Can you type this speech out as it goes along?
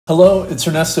Hello, it's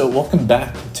Ernesto. Welcome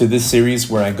back to this series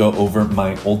where I go over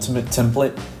my ultimate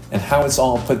template and how it's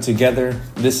all put together.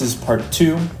 This is part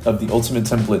 2 of the ultimate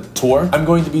template tour. I'm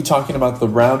going to be talking about the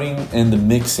routing and the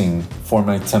mixing for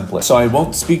my template. So I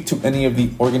won't speak to any of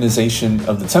the organization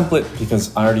of the template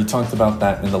because I already talked about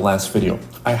that in the last video.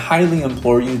 I highly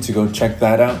implore you to go check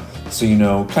that out so you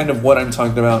know kind of what I'm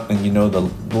talking about and you know the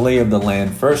lay of the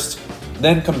land first.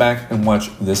 Then come back and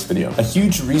watch this video. A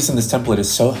huge reason this template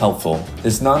is so helpful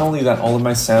is not only that all of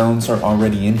my sounds are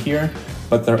already in here,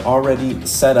 but they're already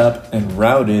set up and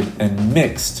routed and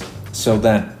mixed so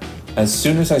that as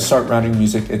soon as I start routing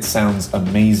music, it sounds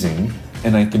amazing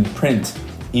and I can print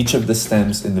each of the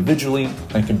stems individually.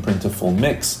 I can print a full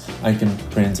mix. I can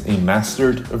print a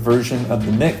mastered version of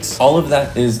the mix. All of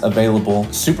that is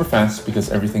available super fast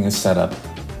because everything is set up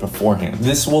beforehand.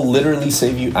 This will literally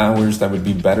save you hours that would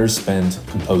be better spent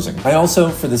composing. I also,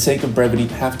 for the sake of brevity,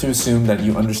 have to assume that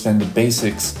you understand the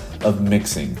basics of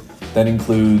mixing. That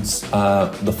includes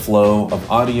the flow of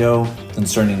audio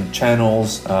concerning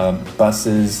channels,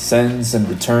 buses, sends and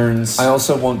returns. I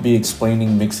also won't be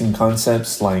explaining mixing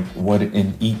concepts like what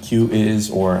an EQ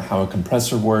is or how a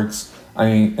compressor works. I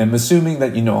am assuming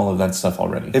that you know all of that stuff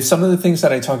already. If some of the things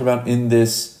that I talk about in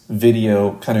this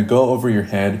video kind of go over your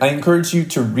head, I encourage you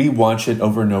to re-watch it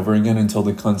over and over again until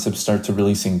the concepts start to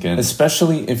really sink in.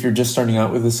 Especially if you're just starting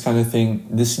out with this kind of thing,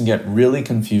 this can get really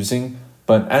confusing,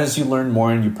 but as you learn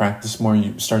more and you practice more,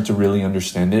 you start to really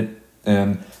understand it.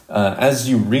 And as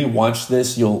you re-watch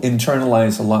this, you'll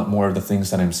internalize a lot more of the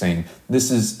things that I'm saying. This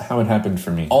is how it happened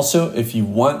for me. Also, if you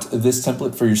want this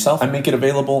template for yourself, I make it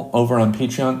available over on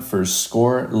Patreon for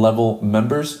score level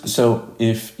members. So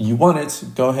if you want it,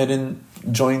 go ahead and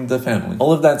join the family.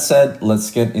 All of that said, let's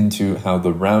get into how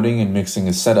the routing and mixing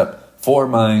is set up for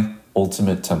my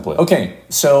ultimate template. Okay,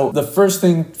 so the first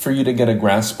thing for you to get a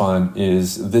grasp on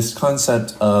is this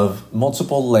concept of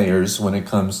multiple layers when it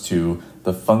comes to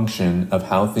the function of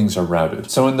how things are routed.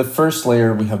 So in the first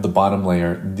layer, we have the bottom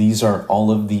layer. These are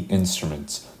all of the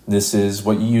instruments. This is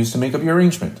what you use to make up your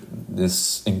arrangement.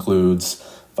 This includes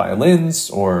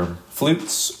violins or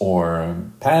flutes or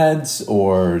pads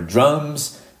or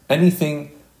drums, anything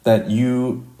that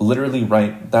you literally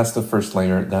write. That's the first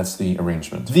layer, that's the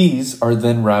arrangement. These are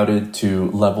then routed to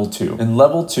level 2. In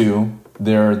level 2,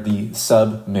 there are the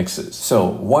sub mixes. So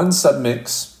one sub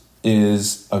mix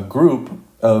is a group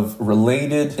of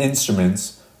related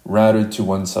instruments routed to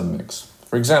one submix.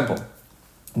 For example,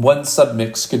 one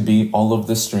submix could be all of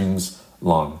the strings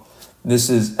long. This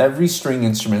is every string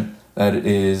instrument that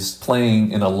is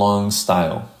playing in a long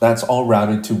style. That's all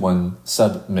routed to one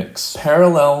submix.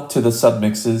 Parallel to the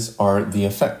submixes are the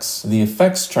effects. The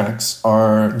effects tracks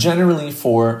are generally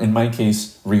for, in my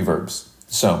case, reverbs.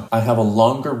 So I have a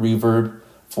longer reverb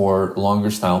for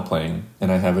longer style playing, and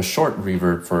I have a short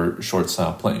reverb for short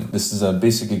style playing. This is a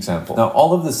basic example. Now,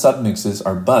 all of the submixes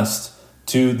are bused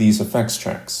to these effects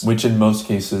tracks, which in most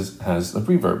cases has a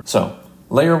reverb. So,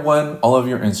 layer 1, all of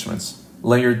your instruments.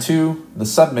 Layer 2, the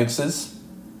submixes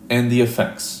and the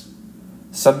effects.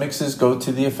 Submixes go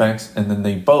to the effects, and then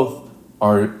they both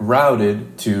are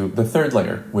routed to the third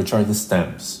layer, which are the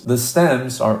stems. The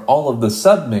stems are all of the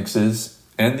submixes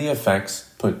and the effects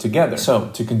put together. So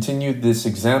to continue this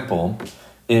example,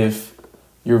 if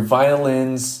your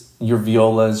violins, your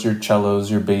violas, your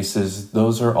cellos, your basses,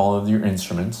 those are all of your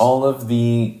instruments. All of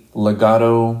the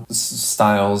legato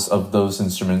styles of those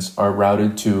instruments are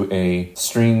routed to a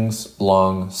strings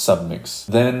long submix.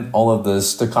 Then all of the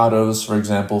staccatos, for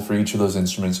example, for each of those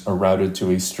instruments are routed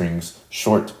to a strings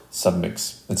short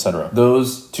submix, etc.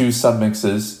 Those two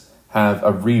submixes have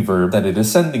a reverb that it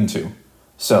is sending to.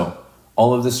 So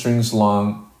all of the strings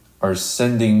long are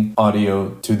sending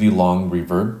audio to the long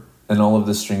reverb, and all of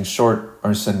the strings short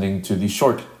are sending to the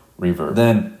short reverb.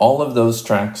 Then all of those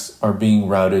tracks are being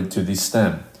routed to the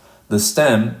stem. The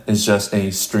stem is just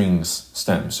a strings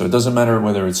stem. So it doesn't matter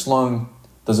whether it's long,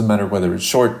 doesn't matter whether it's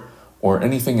short or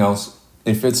anything else.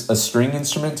 If it's a string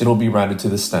instrument, it'll be routed to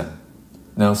the stem.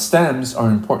 Now, stems are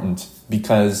important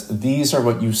because these are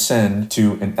what you send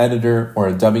to an editor or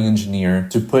a dubbing engineer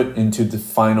to put into the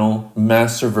final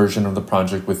master version of the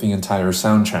project with the entire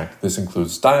soundtrack. This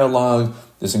includes dialogue,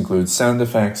 this includes sound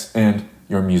effects, and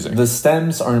your music. The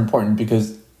stems are important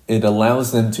because it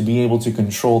allows them to be able to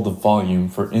control the volume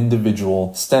for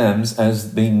individual stems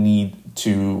as they need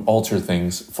to alter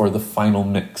things for the final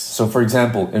mix. So for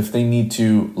example, if they need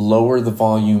to lower the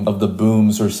volume of the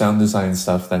booms or sound design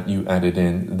stuff that you added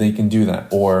in, they can do that.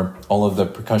 Or all of the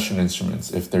percussion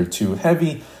instruments, if they're too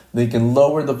heavy, they can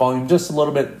lower the volume just a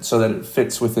little bit so that it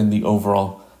fits within the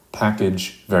overall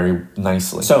package very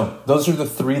nicely. So those are the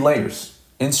 3 layers: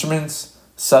 instruments,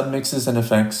 submixes and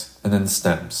effects, and then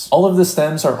stems. All of the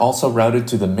stems are also routed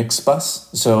to the mix bus,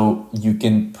 so you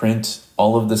can print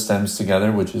all of the stems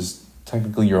together, which is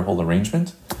technically your whole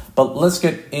arrangement. But let's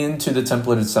get into the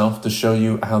template itself to show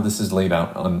you how this is laid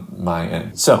out on my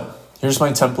end. So here's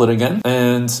my template again.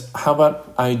 And how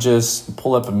about I just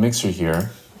pull up a mixer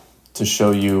here to show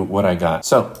you what I got.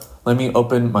 So let me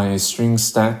open my string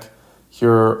stack.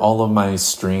 Here are all of my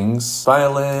strings: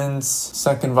 violins,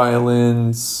 second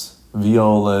violins,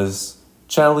 violas,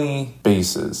 cello,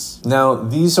 basses. Now,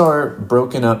 these are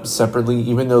broken up separately,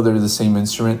 even though they're the same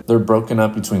instrument. They're broken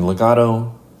up between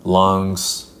legato,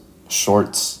 longs,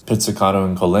 shorts, pizzicato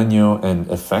and collegno,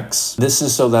 and effects. This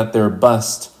is so that they're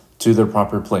bussed to their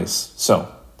proper place.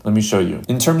 So let me show you.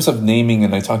 In terms of naming,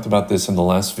 and I talked about this in the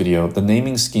last video, the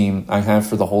naming scheme I have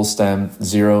for the whole stem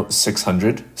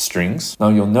 0-600 strings. Now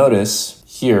you'll notice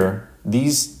here,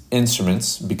 these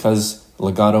instruments, because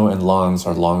legato and longs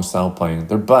are long style playing,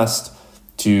 they're bussed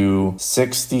to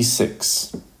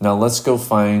 66. Now let's go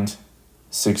find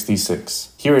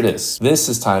 66. Here it is. This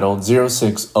is titled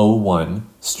 0601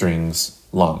 strings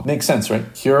long. Makes sense, right?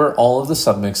 Here are all of the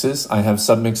submixes. I have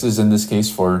submixes in this case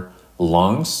for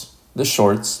longs, the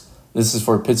shorts. This is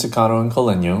for pizzicato and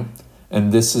collegno,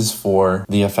 and this is for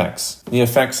the effects. The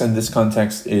effects in this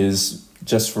context is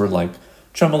just for like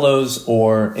tremolos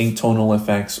or atonal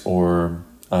effects or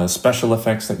special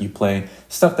effects that you play,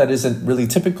 stuff that isn't really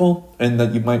typical and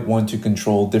that you might want to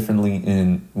control differently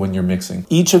in when you're mixing.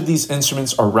 Each of these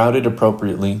instruments are routed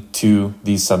appropriately to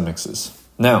these submixes.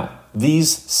 Now, these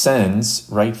sends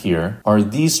right here are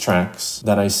these tracks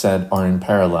that I said are in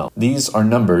parallel. These are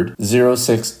numbered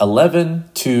 0611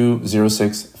 to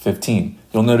 0615.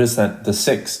 You'll notice that the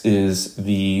 6 is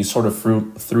the sort of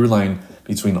through line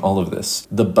between all of this.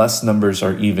 The bus numbers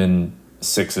are even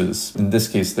 6s. In this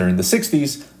case, they're in the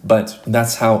 60s, but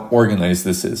that's how organized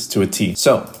this is to a T.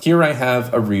 So here I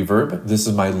have a reverb. This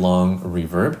is my long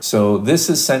reverb. So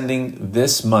this is sending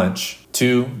this much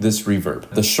to this reverb.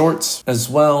 The shorts as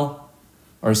well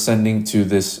are sending to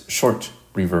this short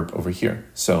reverb over here.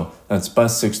 So that's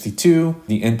bus 62.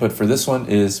 The input for this one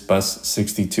is bus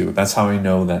 62. That's how I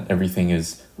know that everything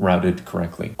is routed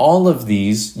correctly. All of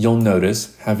these, you'll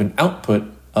notice, have an output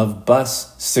of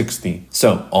bus 60.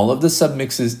 So all of the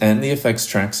submixes and the effects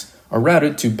tracks are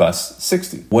routed to bus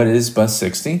 60. What is bus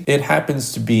 60? It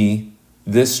happens to be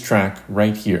this track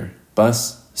right here,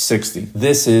 bus 60.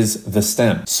 This is the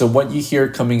stem. So what you hear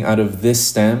coming out of this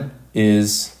stem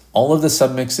is all of the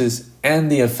submixes and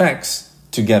the effects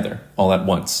together all at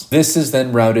once. This is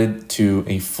then routed to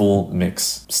a full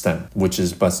mix stem, which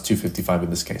is bus 255 in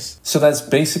this case. So that's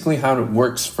basically how it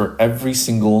works for every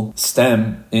single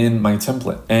stem in my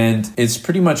template. And it's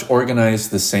pretty much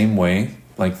organized the same way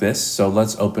like this. So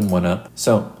let's open one up.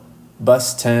 So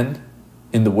bus 10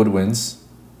 in the woodwinds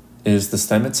is the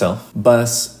stem itself.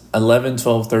 Bus 11,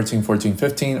 12, 13, 14,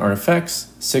 15 are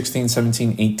effects. 16,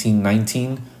 17, 18,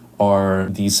 19 are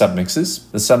the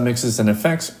submixes. The submixes and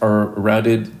effects are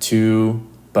routed to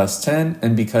bus 10,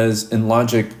 and because in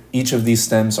Logic, each of these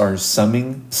stems are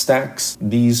summing stacks,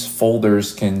 these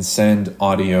folders can send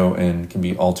audio and can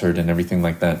be altered and everything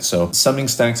like that. So summing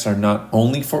stacks are not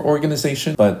only for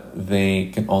organization, but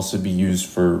they can also be used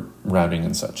for routing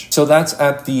and such. So that's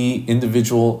at the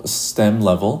individual stem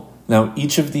level. Now,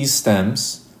 each of these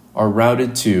stems are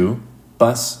routed to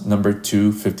bus number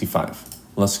 255.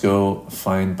 Let's go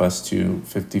find bus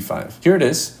 255. Here it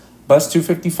is. Bus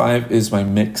 255 is my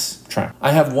mix track.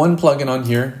 I have one plugin on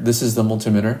here. This is the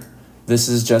multimeter. This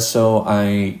is just so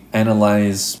I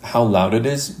analyze how loud it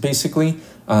is, basically.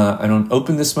 I don't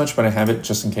open this much, but I have it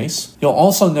just in case. You'll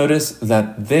also notice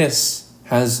that this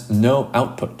has no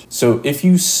output. So if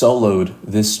you soloed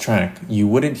this track, you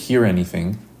wouldn't hear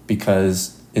anything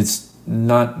because it's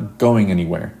not going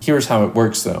anywhere. Here's how it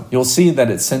works though. You'll see that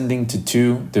it's sending to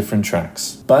two different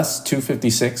tracks, bus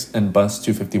 256 and bus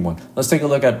 251. Let's take a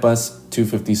look at bus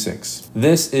 256.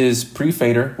 This is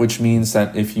pre-fader, which means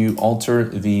that if you alter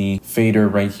the fader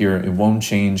right here, it won't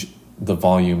change the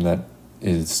volume that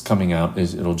is coming out,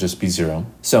 it'll just be 0.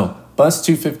 So bus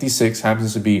 256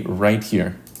 happens to be right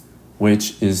here,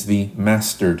 which is the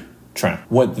mastered track.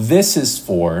 What this is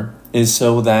for is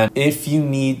so that if you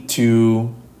need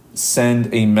to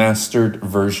send a mastered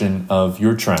version of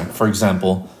your track. For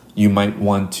example, you might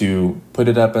want to put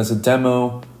it up as a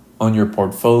demo on your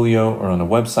portfolio or on a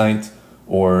website,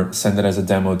 or send it as a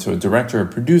demo to a director or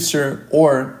producer,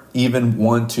 or even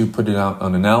want to put it out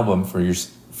on an album for your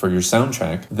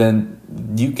soundtrack. Then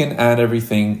you can add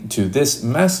everything to this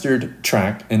mastered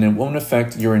track and it won't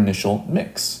affect your initial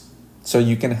mix. So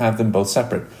you can have them both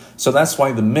separate. So that's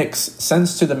why the mix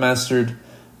sends to the mastered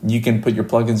you can put your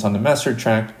plugins on the mastered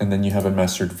track and then you have a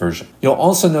mastered version. You'll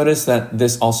also notice that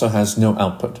this also has no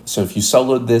output. So if you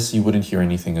soloed this, you wouldn't hear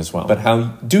anything as well. But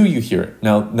how do you hear it?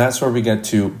 Now that's where we get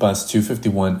to bus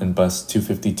 251 and bus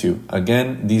 252.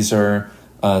 Again, these are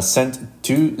sent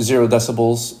to 0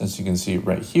 decibels, as you can see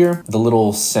right here. The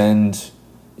little send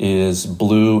is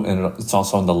blue and it's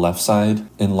also on the left side.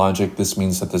 In Logic, this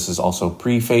means that this is also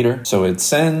pre-fader. So it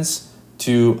sends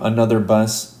to another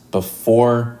bus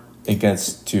before it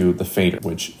gets to the fader,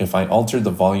 which if I altered the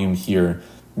volume here,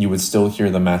 you would still hear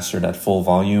the mastered at full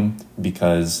volume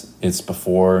because it's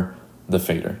before the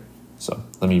fader. So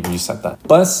let me reset that.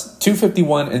 Bus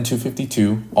 251 and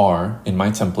 252 are, in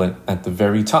my template, at the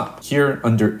very top, here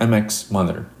under MX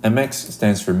monitor. MX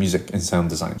stands for music and sound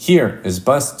design. Here is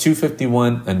bus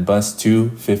 251 and bus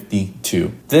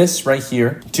 252. This right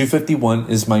here, 251,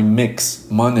 is my mix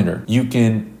monitor. You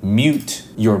can mute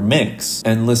your mix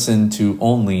and listen to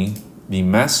only the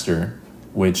master,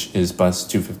 which is bus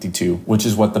 252, which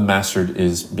is what the mastered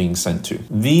is being sent to.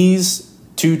 These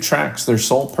 2 tracks, their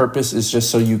sole purpose is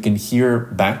just so you can hear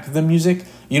back the music.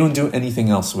 You don't do anything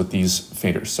else with these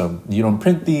faders. So you don't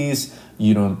print these,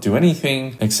 you don't do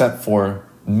anything except for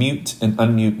mute and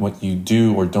unmute what you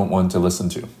do or don't want to listen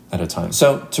to at a time.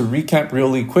 So to recap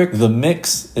really quick, the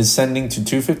mix is sending to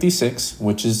 256,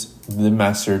 which is the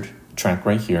mastered track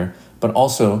right here, but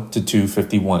also to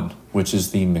 251, which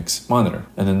is the mix monitor.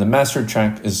 And then the mastered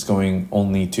track is going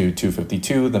only to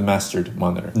 252, the mastered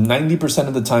monitor. 90%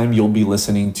 of the time you'll be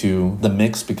listening to the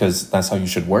mix because that's how you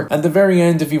should work. At the very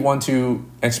end, if you want to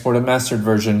export a mastered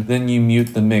version, then you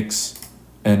mute the mix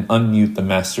and unmute the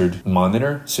mastered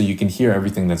monitor so you can hear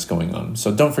everything that's going on.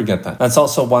 So don't forget that. That's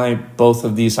also why both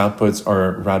of these outputs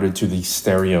are routed to the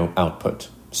stereo output.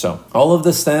 So all of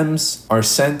the stems are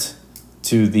sent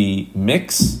to the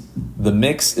mix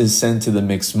is sent to the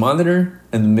mix monitor,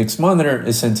 and the mix monitor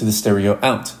is sent to the stereo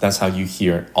out. That's how you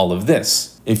hear all of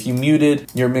this. If you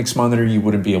muted your mix monitor, you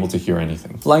wouldn't be able to hear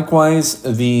anything. Likewise,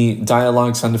 the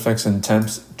dialogue, sound effects, and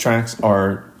temps tracks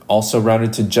are also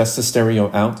routed to just the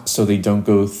stereo out, so they don't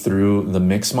go through the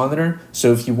mix monitor.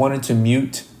 So if you wanted to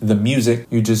mute the music,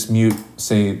 you just mute,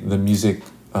 say, the music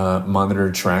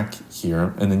monitor track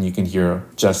here, and then you can hear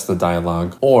just the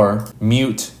dialogue, or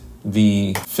mute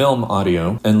the film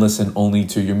audio and listen only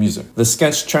to your music. The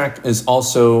sketch track is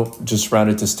also just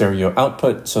routed to stereo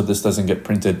output, so this doesn't get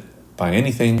printed by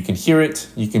anything. You can hear it,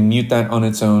 you can mute that on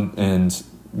its own, and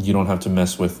you don't have to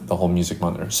mess with the whole music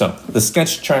monitor. So the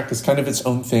sketch track is kind of its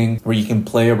own thing where you can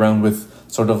play around with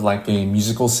sort of like a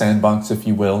musical sandbox, if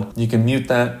you will. You can mute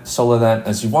that, solo that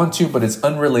as you want to, but it's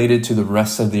unrelated to the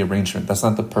rest of the arrangement. That's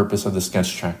not the purpose of the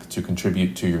sketch track, to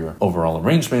contribute to your overall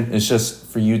arrangement. It's just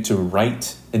for you to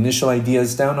write initial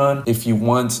ideas down on. If you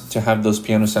want to have those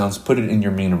piano sounds, put it in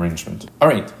your main arrangement. All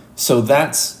right, so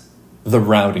that's the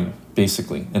routing,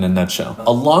 basically, in a nutshell.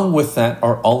 Along with that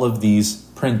are all of these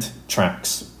print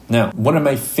tracks. Now, one of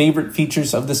my favorite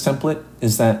features of this template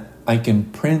is that I can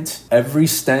print every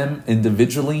stem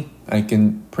individually. I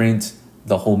can print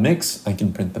the whole mix. I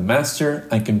can print the master.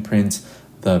 I can print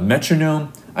the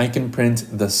metronome. I can print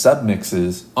the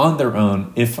submixes on their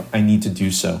own if I need to do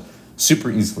so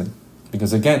super easily,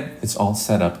 because again, it's all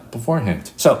set up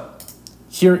beforehand. So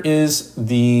here is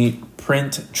the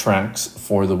print tracks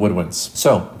for the woodwinds.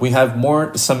 So we have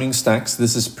more summing stacks.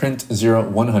 This is print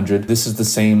 0100. This is the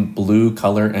same blue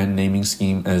color and naming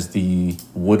scheme as the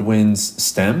woodwinds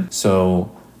stem.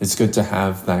 So it's good to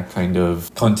have that kind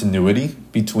of continuity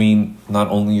between not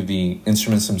only the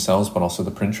instruments themselves, but also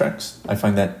the print tracks. I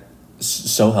find that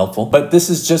so helpful. But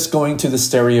this is just going to the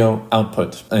stereo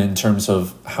output in terms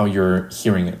of how you're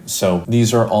hearing it. So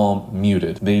these are all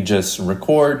muted. They just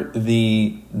record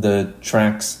the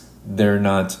tracks. They're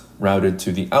not routed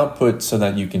to the output so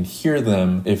that you can hear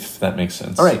them, if that makes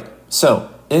sense. All right,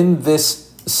 so in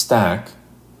this stack,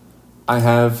 I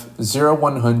have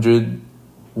 0100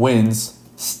 winds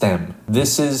stem.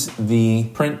 This is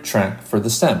the print track for the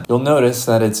stem. You'll notice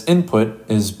that its input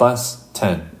is bus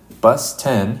 10. Bus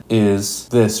 10 is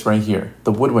this right here,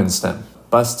 the woodwind stem.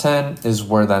 Bus 10 is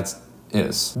where that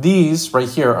is. These right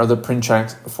here are the print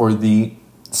tracks for the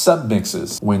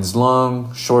submixes: winds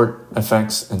long, short,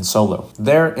 effects, and solo.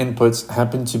 Their inputs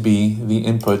happen to be the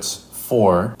inputs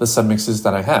for the submixes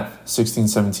that I have: 16,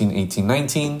 17, 18,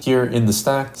 19. Here in the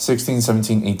stack, 16,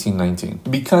 17, 18, 19.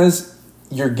 Because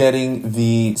you're getting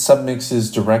the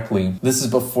submixes directly, this is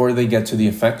before they get to the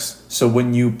effects. So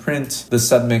when you print the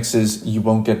submixes, you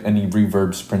won't get any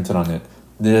reverbs printed on it.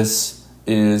 This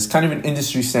is kind of an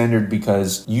industry standard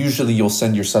because usually you'll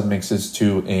send your submixes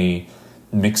to a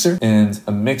mixer, and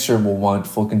a mixer will want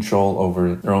full control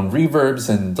over their own reverbs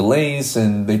and delays,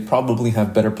 and they probably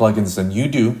have better plugins than you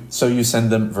do, so you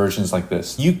send them versions like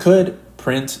this. You could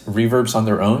print reverbs on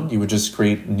their own. You would just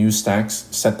create new stacks,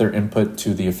 set their input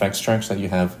to the effects tracks that you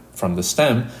have from the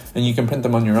stem, and you can print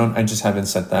them on your own. I just haven't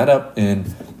set that up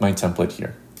in my template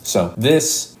here. So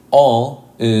this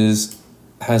all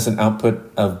has an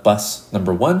output of bus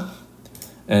number 1,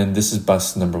 and this is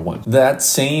bus number 1. That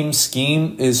same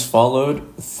scheme is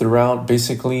followed throughout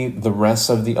basically the rest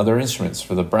of the other instruments,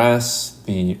 for the brass,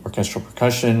 the orchestral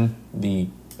percussion, the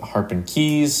harp and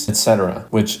keys, etc.,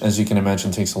 which, as you can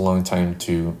imagine, takes a long time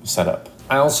to set up.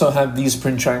 I also have these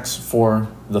print tracks for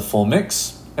the full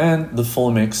mix and the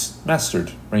full mix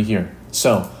mastered right here.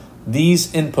 So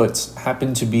these inputs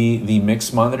happen to be the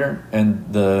mix monitor and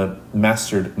the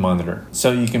mastered monitor,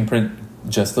 so you can print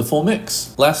just the full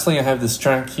mix. Lastly, I have this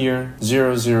track here,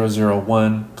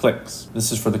 0001 clicks.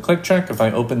 This is for the click track. If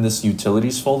I open this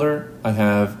utilities folder, I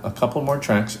have a couple more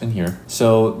tracks in here.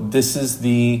 So this is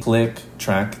the click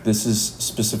track. This is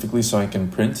specifically so I can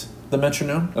print the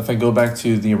metronome. If I go back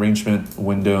to the arrangement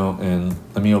window and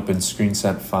let me open screen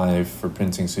set 5 for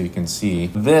printing so you can see,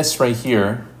 this right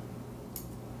here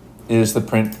is the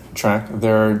print track.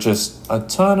 There are just a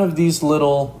ton of these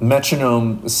little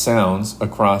metronome sounds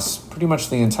across pretty much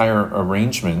the entire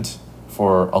arrangement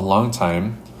for a long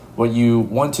time. What you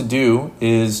want to do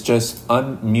is just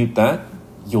unmute that.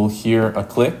 You'll hear a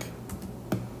click.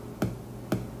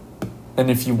 And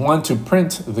if you want to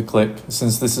print the click,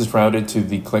 since this is routed to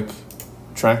the click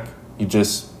track, you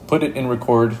just put it in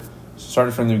record, start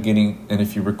it from the beginning, and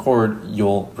if you record,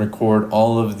 you'll record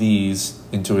all of these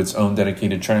into its own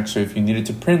dedicated track. So if you needed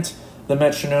to print the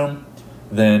metronome,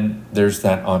 then there's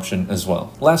that option as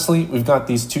well. Lastly, we've got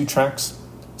these 2 tracks,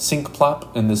 sync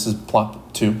plop, and this is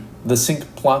plop 2. The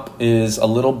sync plop is a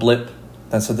little blip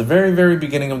that's at the very, very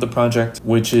beginning of the project,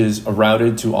 which is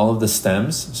routed to all of the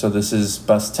stems. So this is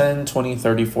bus 10, 20,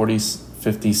 30, 40,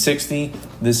 50, 60.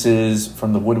 This is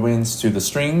from the woodwinds to the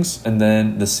strings, and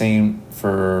then the same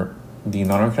for the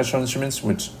non-orchestral instruments,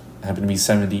 which happen to be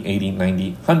 70, 80,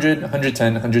 90, 100,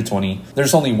 110, 120.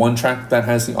 There's only one track that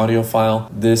has the audio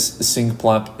file. This sync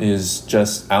plop is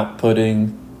just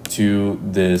outputting to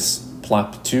this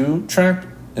plop 2 track,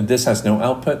 and this has no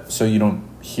output, so you don't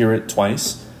hear it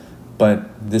twice.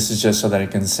 But this is just so that I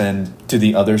can send to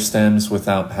the other stems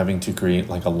without having to create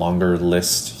like a longer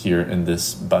list here in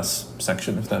this bus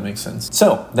section, if that makes sense.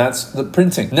 So that's the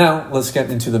printing. Now let's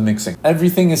get into the mixing.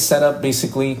 Everything is set up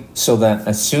basically so that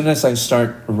as soon as I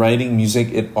start writing music,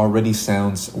 it already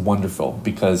sounds wonderful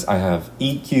because I have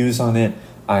EQs on it,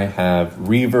 I have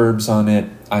reverbs on it,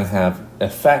 I have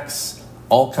effects,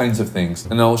 all kinds of things.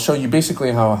 And I'll show you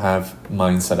basically how I have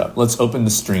mine set up. Let's open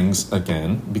the strings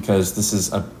again, because this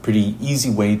is a pretty easy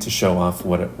way to show off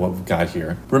what we've got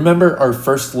here. Remember our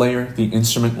first layer, the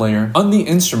instrument layer. On the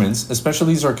instruments,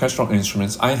 especially these orchestral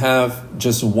instruments, I have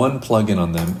just one plugin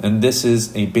on them, and this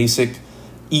is a basic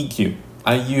EQ.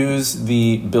 I use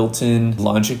the built-in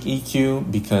Logic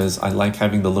EQ because I like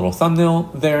having the little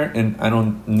thumbnail there, and I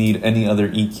don't need any other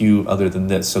EQ other than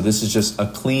this. So this is just a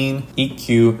clean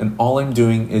EQ, and all I'm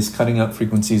doing is cutting out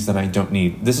frequencies that I don't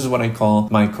need. This is what I call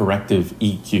my corrective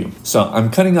EQ. So I'm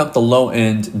cutting out the low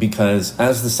end because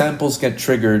as the samples get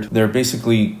triggered, they're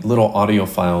basically little audio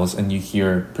files, and you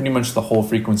hear pretty much the whole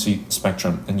frequency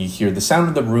spectrum, and you hear the sound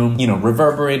of the room, you know,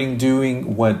 reverberating,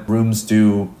 doing what rooms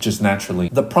do just naturally.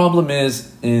 The problem is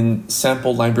in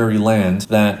sample library land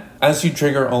that as you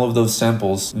trigger all of those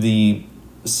samples, the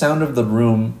sound of the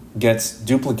room gets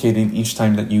duplicated each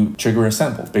time that you trigger a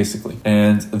sample, basically.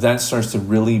 And that starts to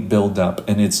really build up,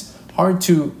 and it's hard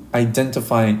to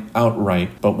identify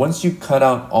outright. But once you cut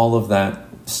out all of that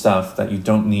stuff that you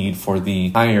don't need for the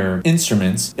higher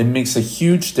instruments, it makes a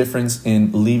huge difference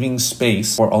in leaving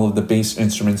space for all of the bass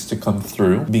instruments to come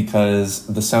through, because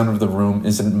the sound of the room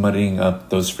isn't muddying up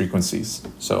those frequencies.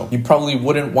 So you probably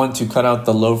wouldn't want to cut out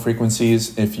the low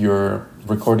frequencies if you're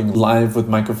recording live with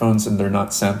microphones and they're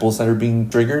not samples that are being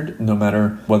triggered, no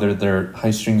matter whether they're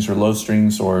high strings or low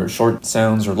strings or short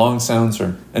sounds or long sounds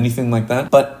or anything like that.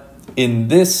 But in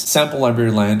this sample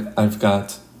library land, I've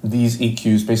got these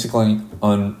EQs basically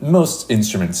on most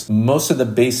instruments. Most of the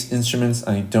bass instruments,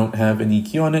 I don't have an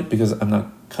EQ on it because I'm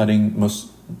not cutting most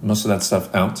of that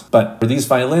stuff out. But for these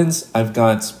violins, I've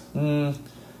got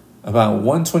about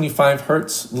 125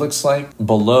 hertz, looks like,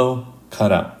 below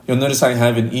cut out. You'll notice I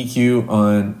have an EQ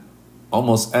on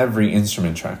almost every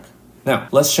instrument track. Now,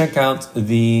 let's check out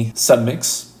the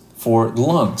submix for the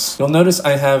lungs. You'll notice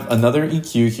I have another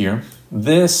EQ here,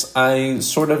 This, I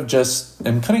sort of just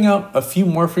am cutting out a few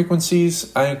more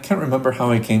frequencies. I can't remember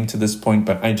how I came to this point,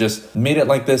 but I just made it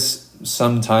like this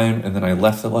sometime and then I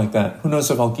left it like that. Who knows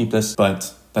if I'll keep this,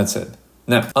 but that's it.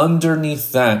 Now,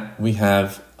 underneath that, we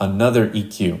have another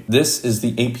EQ. This is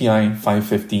the API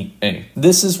 550A.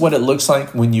 This is what it looks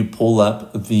like when you pull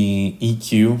up the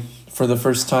EQ for the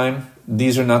first time.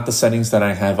 These are not the settings that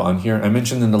I have on here. I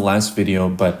mentioned in the last video,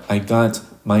 but I got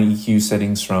my EQ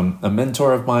settings from a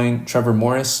mentor of mine, Trevor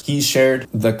Morris. He shared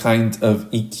the kind of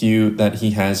EQ that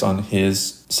he has on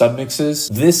his submixes.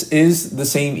 This is the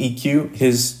same EQ.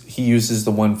 He uses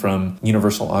the one from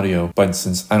Universal Audio, but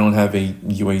since I don't have a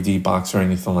UAD box or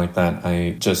anything like that,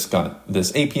 I just got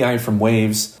this API from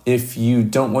Waves. If you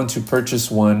don't want to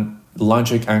purchase one,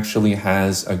 Logic actually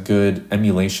has a good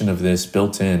emulation of this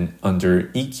built in under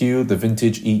EQ, the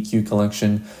vintage EQ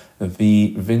collection,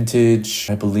 the vintage,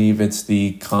 I believe it's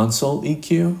the console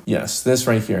EQ. Yes, this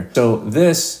right here. So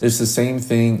this is the same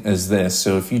thing as this.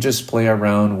 So if you just play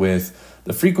around with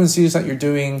the frequencies that you're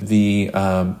doing, the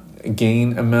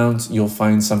gain amount, you'll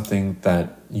find something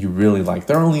that you really like.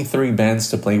 There are only 3 bands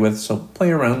to play with, so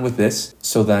play around with this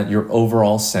so that your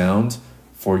overall sound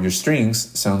for your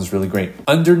strings sounds really great.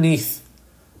 Underneath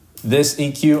this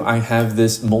EQ, I have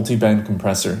this multi-band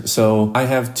compressor. So I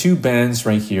have 2 bands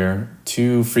right here,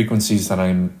 2 frequencies that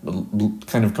I'm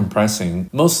kind of compressing.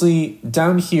 Mostly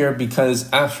down here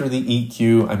because after the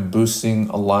EQ, I'm boosting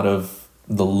a lot of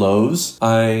the lows.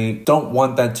 I don't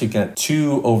want that to get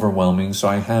too overwhelming. So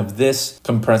I have this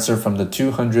compressor from the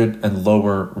 200 and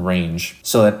lower range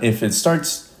so that if it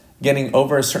starts getting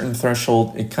over a certain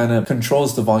threshold, it kind of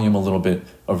controls the volume a little bit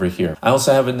over here. I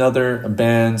also have another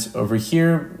band over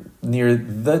here near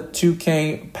the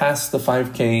 2K past the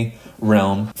 5K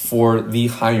realm for the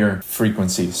higher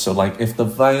frequencies. So like if the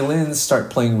violins start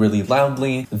playing really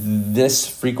loudly, this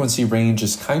frequency range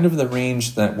is kind of the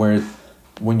range that where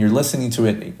when you're listening to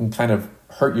it, it can kind of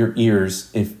hurt your ears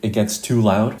if it gets too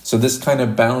loud. So this kind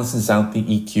of balances out the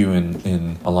EQ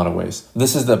in a lot of ways.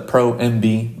 This is the Pro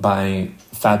MB by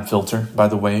FabFilter, by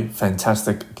the way,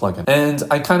 fantastic plugin. And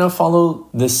I kind of follow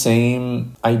the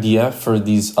same idea for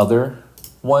these other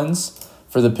ones.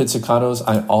 For the pizzicatos,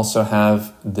 I also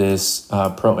have this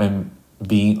Pro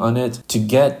MB on it to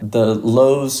get the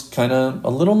lows kind of a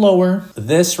little lower.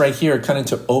 This right here kind of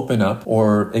to open up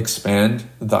or expand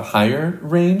the higher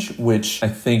range, which I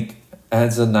think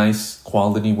adds a nice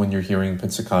quality when you're hearing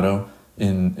pizzicato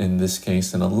in this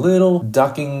case, and a little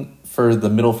ducking for the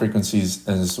middle frequencies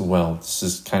as well. This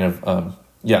is kind of,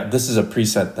 yeah, this is a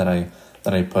preset that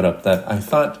I put up that I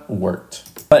thought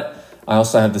worked. But I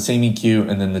also have the same EQ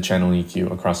and then the channel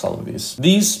EQ across all of these.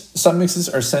 These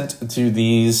submixes are sent to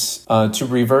these 2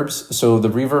 reverbs. So the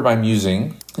reverb I'm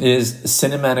using is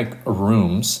Cinematic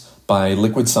Rooms by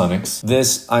Liquid Sonics.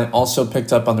 This I also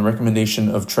picked up on the recommendation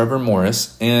of Trevor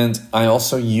Morris, and I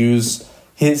also use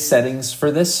his settings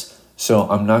for this. So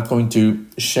I'm not going to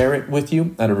share it with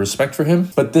you out of respect for him,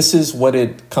 but this is what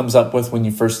it comes up with when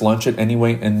you first launch it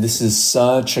anyway. And this is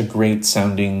such a great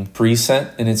sounding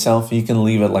preset in itself. You can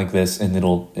leave it like this and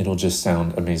it'll just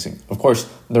sound amazing. Of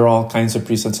course, there are all kinds of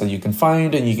presets that you can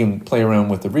find, and you can play around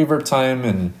with the reverb time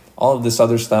and all of this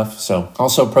other stuff. So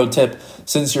also pro tip,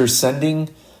 since you're sending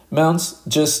mounts,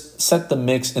 just set the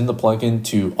mix in the plugin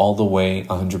to all the way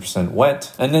 100%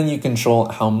 wet, and then you control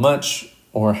how much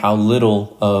or how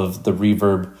little of the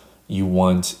reverb you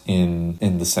want in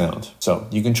the sound. So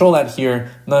you control that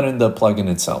here, not in the plugin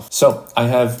itself. So I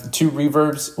have 2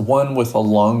 reverbs, one with a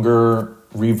longer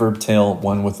reverb tail,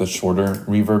 one with a shorter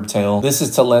reverb tail. This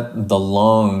is to let the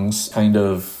longs kind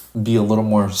of be a little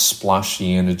more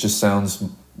splashy, and it just sounds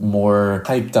more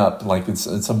hyped up, like it's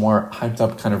a more hyped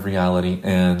up kind of reality.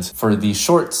 And for the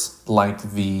shorts,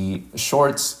 like the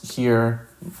shorts here,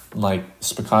 like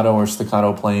spiccato or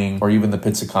staccato playing, or even the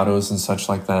pizzicatos and such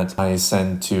like that, I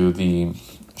send to the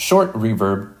short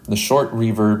reverb. The short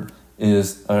reverb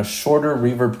is a shorter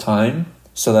reverb time,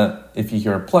 so that if you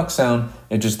hear a pluck sound,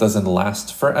 it just doesn't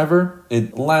last forever.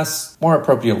 It lasts more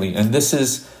appropriately. And this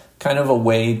is kind of a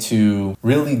way to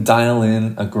really dial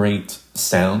in a great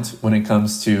sound when it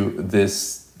comes to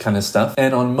this kind of stuff.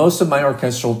 And on most of my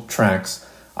orchestral tracks,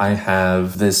 I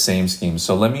have this same scheme.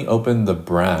 So let me open the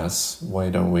brass, why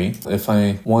don't we? If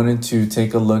I wanted to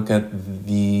take a look at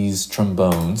these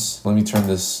trombones, let me turn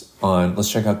this on.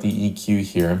 Let's check out the EQ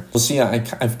here. We'll see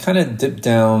I've kind of dipped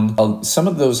down some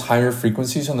of those higher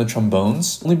frequencies on the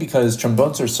trombones, only because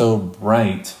trombones are so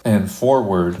bright and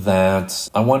forward that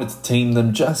I wanted to tame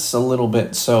them just a little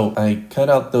bit. So I cut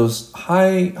out those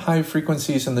high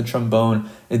frequencies in the trombone.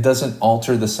 It doesn't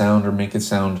alter the sound or make it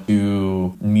sound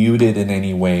too muted in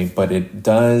any way, but it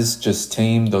does just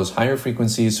tame those higher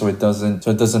frequencies so it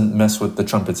doesn't mess with the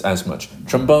trumpets as much.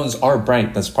 Trombones are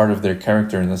bright, that's part of their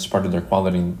character and that's part of their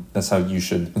quality. That's how you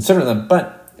should consider them.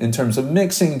 But in terms of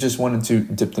mixing, just wanted to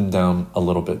dip them down a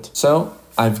little bit. So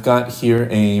I've got here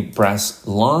a brass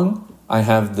long. I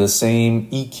have the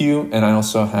same EQ and I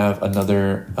also have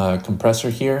another compressor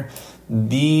here.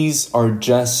 These are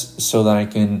just so that I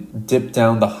can dip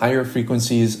down the higher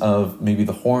frequencies of maybe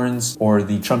the horns or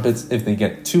the trumpets. If they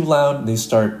get too loud, they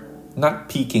start not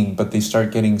peaking, but they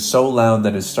start getting so loud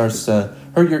that it starts to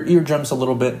hurt your eardrums a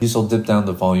little bit. These will dip down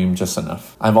the volume just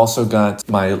enough. I've also got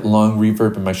my long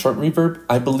reverb and my short reverb.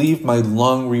 I believe my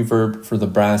long reverb for the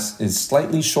brass is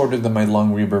slightly shorter than my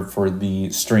long reverb for the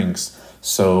strings.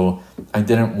 So I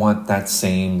didn't want that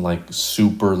same like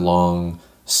super long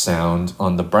sound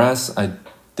on the brass. I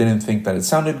didn't think that it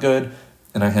sounded good,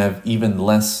 and I have even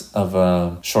less of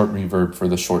a short reverb for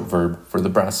the short verb for the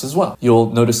brass as well.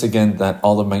 You'll notice again that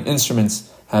all of my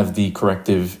instruments have the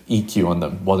corrective EQ on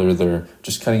them, whether they're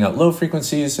just cutting out low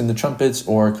frequencies in the trumpets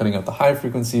or cutting out the high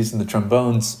frequencies in the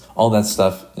trombones. All that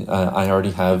stuff I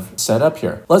already have set up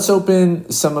here. Let's open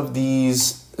some of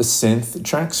these synth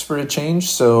tracks for a change.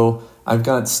 So I've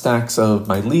got stacks of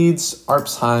my leads,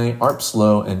 arps high, arps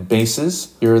low, and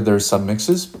basses. Here are their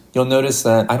submixes. You'll notice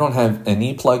that I don't have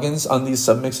any plugins on these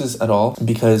submixes at all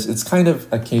because it's kind of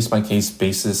a case-by-case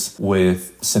basis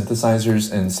with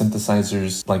synthesizers, and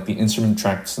synthesizers, like the instrument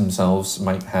tracks themselves,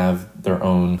 might have their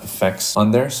own effects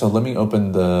on there. So let me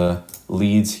open the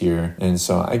leads here. And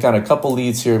so I got a couple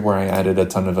leads here where I added a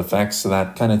ton of effects. So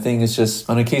that kind of thing is just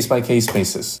on a case-by-case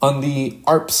basis. On the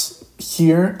arps,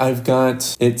 here, I've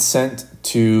got it sent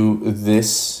to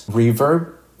this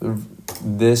reverb.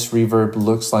 This reverb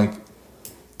looks like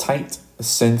tight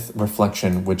synth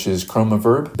reflection, which is chroma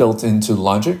verb built into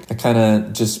Logic. I kind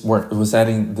of just was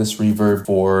adding this reverb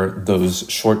for those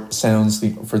short sounds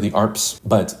for the arps,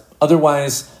 but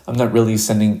otherwise, I'm not really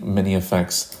sending many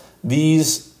effects.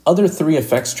 These other 3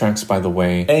 effects tracks, by the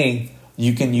way,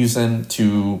 you can use them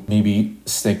to maybe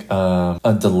stick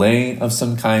a delay of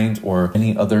some kind or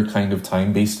any other kind of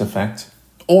time-based effect.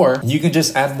 Or you can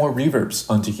just add more reverbs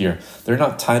onto here. They're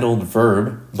not titled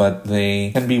verb, but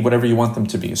they can be whatever you want them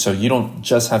to be. So you don't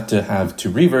just have to have 2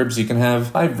 reverbs, you can have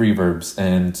 5 reverbs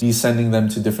and be sending them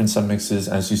to different submixes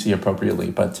as you see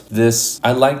appropriately. But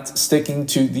I liked sticking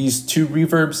to these 2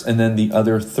 reverbs, and then the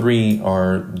other 3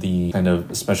 are the kind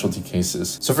of specialty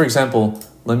cases. So for example,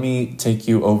 let me take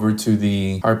you over to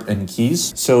the harp and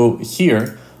keys. So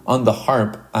here, on the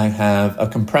harp, I have a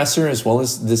compressor as well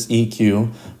as this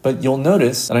EQ, but you'll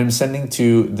notice that I'm sending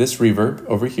to this reverb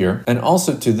over here and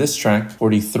also to this track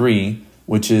 43,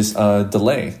 which is a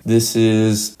delay. This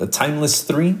is a Timeless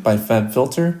 3 by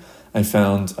FabFilter. I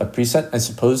found a preset, I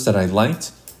suppose, that I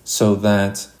liked, so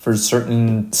that for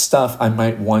certain stuff, I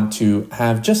might want to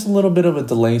have just a little bit of a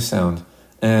delay sound.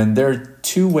 And there are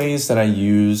 2 ways that I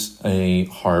use a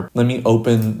harp. Let me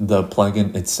open the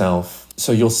plugin itself.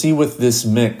 So you'll see with this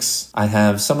mix, I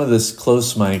have some of this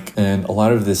close mic and a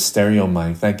lot of this stereo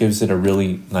mic. That gives it a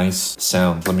really nice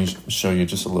sound. Let me show you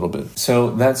just a little bit.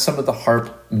 So that's some of the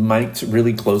harp mic'd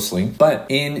really closely. But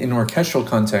in an orchestral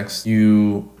context,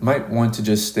 you might want to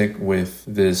just stick with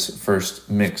this first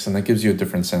mix, and that gives you a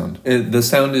different sound. The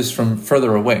sound is from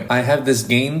further away. I have this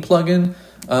gain plugin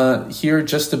here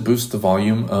just to boost the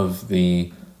volume of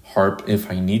the harp if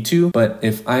I need to, but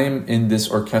if I'm in this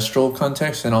orchestral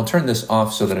context, then I'll turn this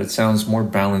off so that it sounds more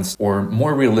balanced or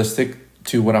more realistic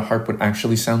to what a harp would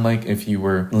actually sound like if you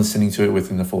were listening to it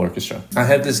within the full orchestra. I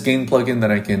have this gain plugin that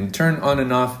I can turn on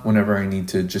and off whenever I need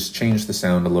to just change the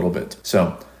sound a little bit.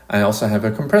 So I also have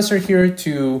a compressor here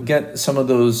to get some of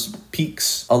those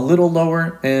peaks a little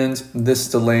lower, and this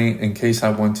delay in case I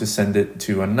want to send it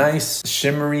to a nice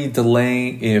shimmery delay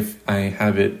if I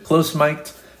have it close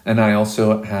mic'd. And I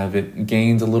also have it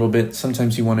gained a little bit.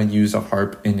 Sometimes you want to use a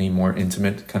harp in a more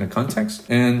intimate kind of context.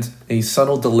 And a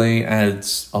subtle delay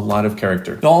adds a lot of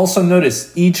character. You'll also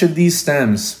notice each of these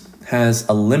stems has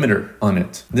a limiter on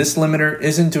it. This limiter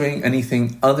isn't doing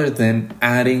anything other than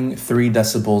adding 3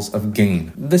 decibels of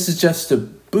gain. This is just to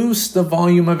boost the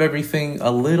volume of everything a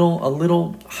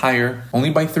little higher, only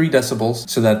by 3 decibels,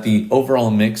 so that the overall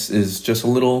mix is just a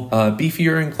little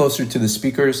beefier and closer to the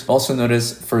speakers. Also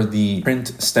notice for the print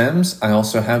stems, I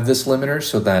also have this limiter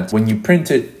so that when you print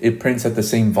it, it prints at the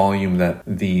same volume that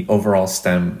the overall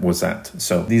stem was at.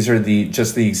 So these are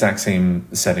just the exact same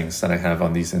settings that I have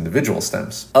on these individual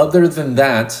stems. Other than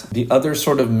that, the other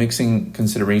sort of mixing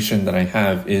consideration that I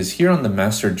have is here on the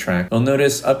mastered track. You'll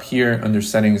notice up here under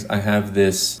settings, I have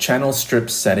this channel strip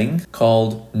setting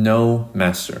called No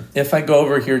Master. If I go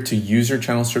over here to user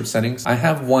channel strip settings, I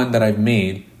have one that I've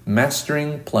made,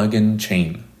 mastering plugin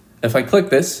chain. If I click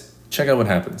this, check out what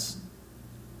happens.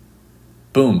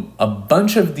 Boom, a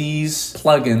bunch of these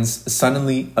plugins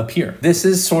suddenly appear. This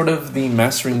is sort of the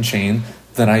mastering chain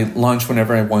that I launch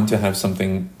whenever I want to have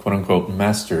something quote unquote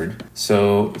mastered.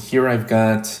 So here I've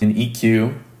got an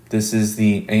EQ. This is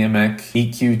the AMEC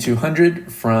EQ200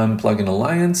 from Plugin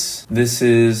Alliance. This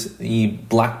is the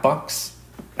black box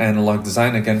analog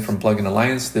design, again from Plugin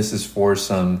Alliance. This is for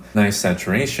some nice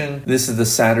saturation. This is the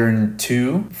Saturn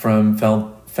II from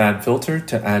Fab Filter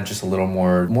to add just a little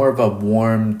more of a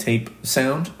warm tape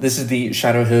sound. This is the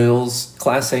Shadow Hills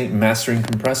Class 8 mastering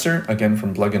compressor, again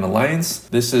from Plugin Alliance.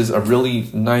 This is a really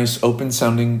nice open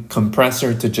sounding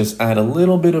compressor to just add a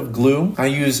little bit of glue. I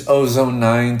use Ozone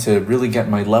 9 to really get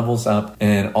my levels up,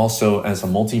 and also as a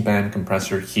multi-band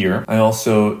compressor here. I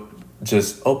also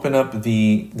just open up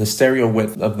the stereo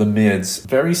width of the mids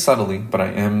very subtly, but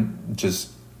I am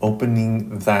just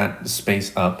opening that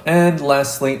space up. And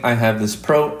lastly, I have this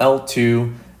Pro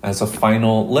L2 as a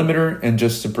final limiter, and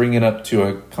just to bring it up to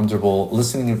a comfortable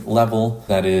listening level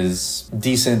that is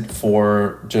decent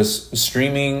for just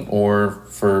streaming or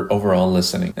for overall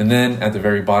listening. And then at the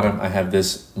very bottom, I have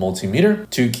this multimeter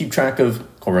to keep track of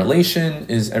correlation.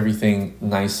 Is everything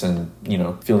nice and,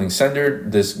 feeling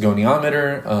centered? This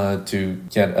goniometer to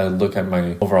get a look at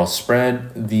my overall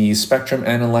spread. The spectrum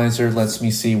analyzer lets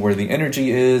me see where the energy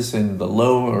is and the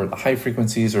low or the high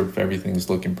frequencies, or if everything's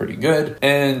looking pretty good.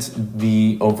 And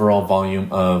the overall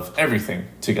volume of everything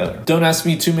together. Don't ask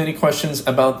me too many questions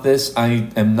about this. I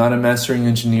am not a mastering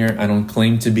engineer. I don't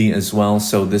claim to be as well,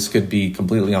 so this could be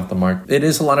completely off the mark. It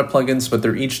is a lot of plugins, but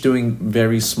they're each doing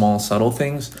very small, subtle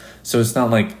things. So it's not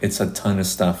like it's a ton of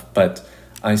stuff, but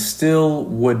I still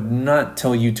would not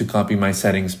tell you to copy my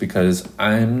settings because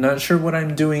I'm not sure what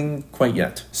I'm doing quite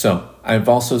yet. So I've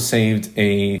also saved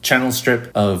a channel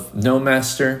strip of No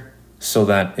Master so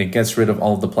that it gets rid of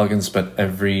all of the plugins, but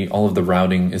all of the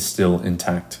routing is still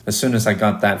intact. As soon as I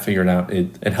got that figured out,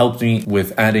 it helped me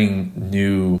with adding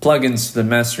new plugins to the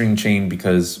mastering chain,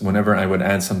 because whenever I would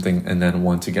add something and then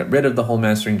want to get rid of the whole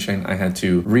mastering chain, I had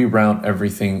to reroute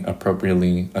everything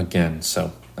appropriately again.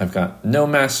 So I've got No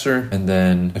Master, and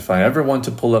then if I ever want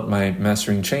to pull up my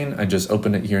mastering chain, I just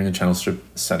open it here in the channel strip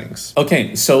settings.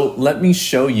 Okay, so let me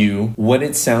show you what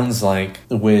it sounds like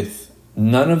with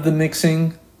none of the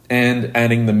mixing and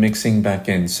adding the mixing back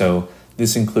in. So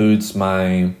this includes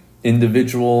my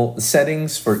individual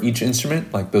settings for each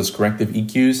instrument, like those corrective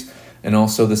EQs, and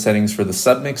also the settings for the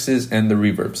submixes and the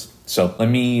reverbs. So let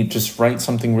me just write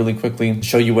something really quickly,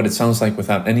 show you what it sounds like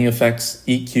without any effects,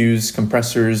 EQs,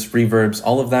 compressors, reverbs,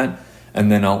 all of that, and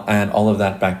then I'll add all of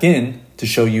that back in to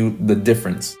show you the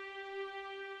difference.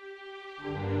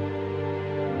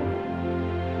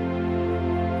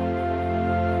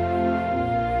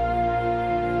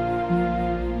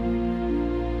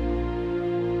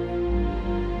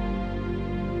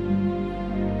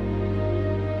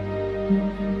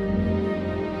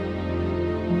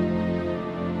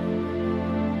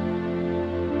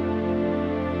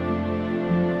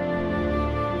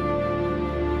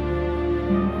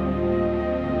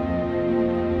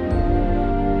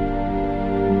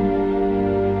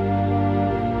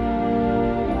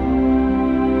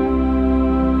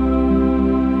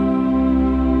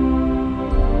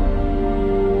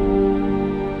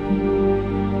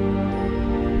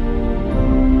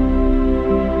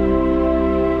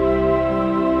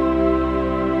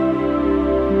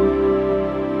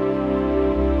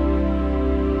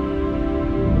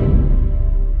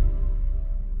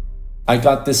 I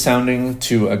got this sounding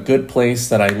to a good place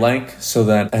that I like, so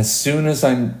that as soon as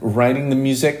I'm writing the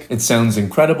music, it sounds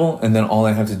incredible, and then all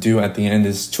I have to do at the end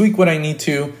is tweak what I need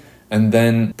to, and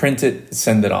then print it,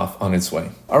 send it off on its way.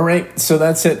 All right, so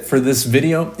that's it for this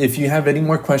video. If you have any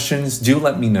more questions, do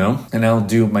let me know, and I'll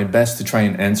do my best to try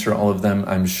and answer all of them.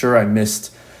 I'm sure I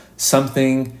missed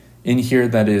something in here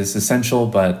that is essential,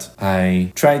 but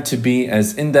I tried to be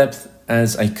as in-depth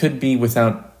as I could be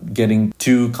without getting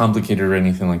too complicated or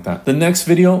anything like that. The next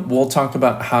video, we'll talk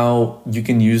about how you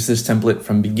can use this template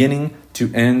from beginning to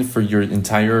end for your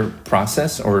entire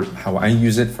process, or how I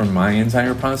use it for my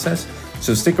entire process.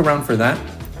 So stick around for that.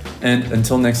 And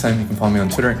until next time, you can follow me on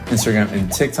Twitter, Instagram,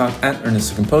 and TikTok at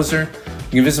Ernesto Composer.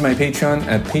 You can visit my Patreon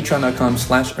at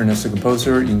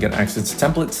patreon.com/ErnestoComposer. You can get access to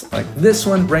templates like this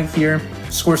one right here,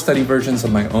 score study versions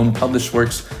of my own published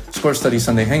works, score study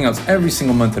Sunday hangouts every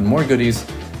single month, and more goodies.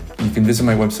 You can visit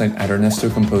my website at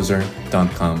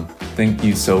ernestocomposer.com. Thank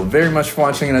you so very much for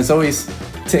watching, and as always,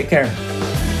 take care.